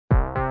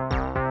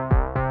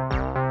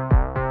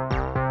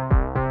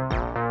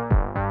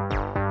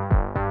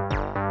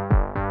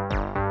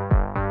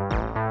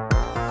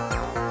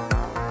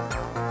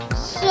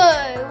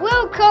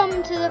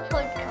to the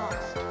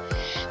podcast.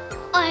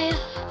 I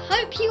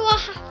hope you are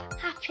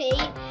happy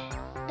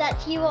that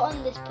you are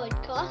on this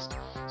podcast.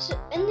 So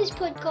in this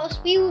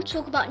podcast, we will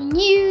talk about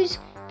news,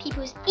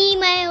 people's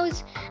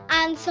emails,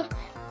 and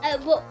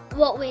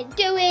what we're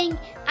doing.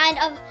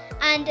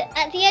 And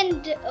at the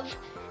end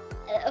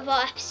of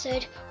our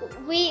episode,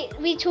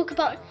 we talk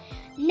about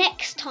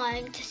next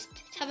time to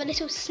have a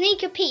little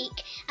sneak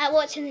peek at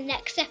what's in the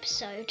next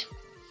episode.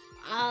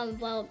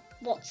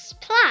 What's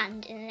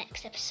planned in the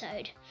next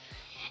episode.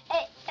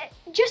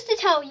 Just to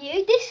tell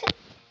you, this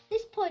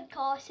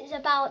podcast is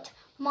about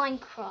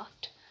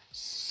Minecraft.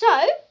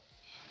 So,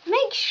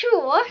 make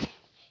sure,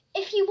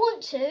 if you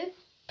want to,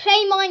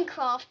 play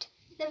Minecraft,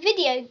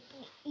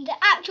 the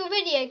actual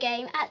video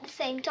game at the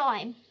same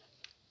time.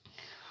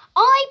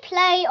 I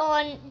play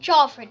on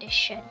Java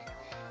Edition.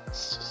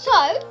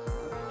 So,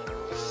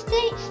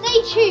 stay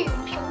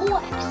tuned for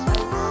more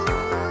episodes.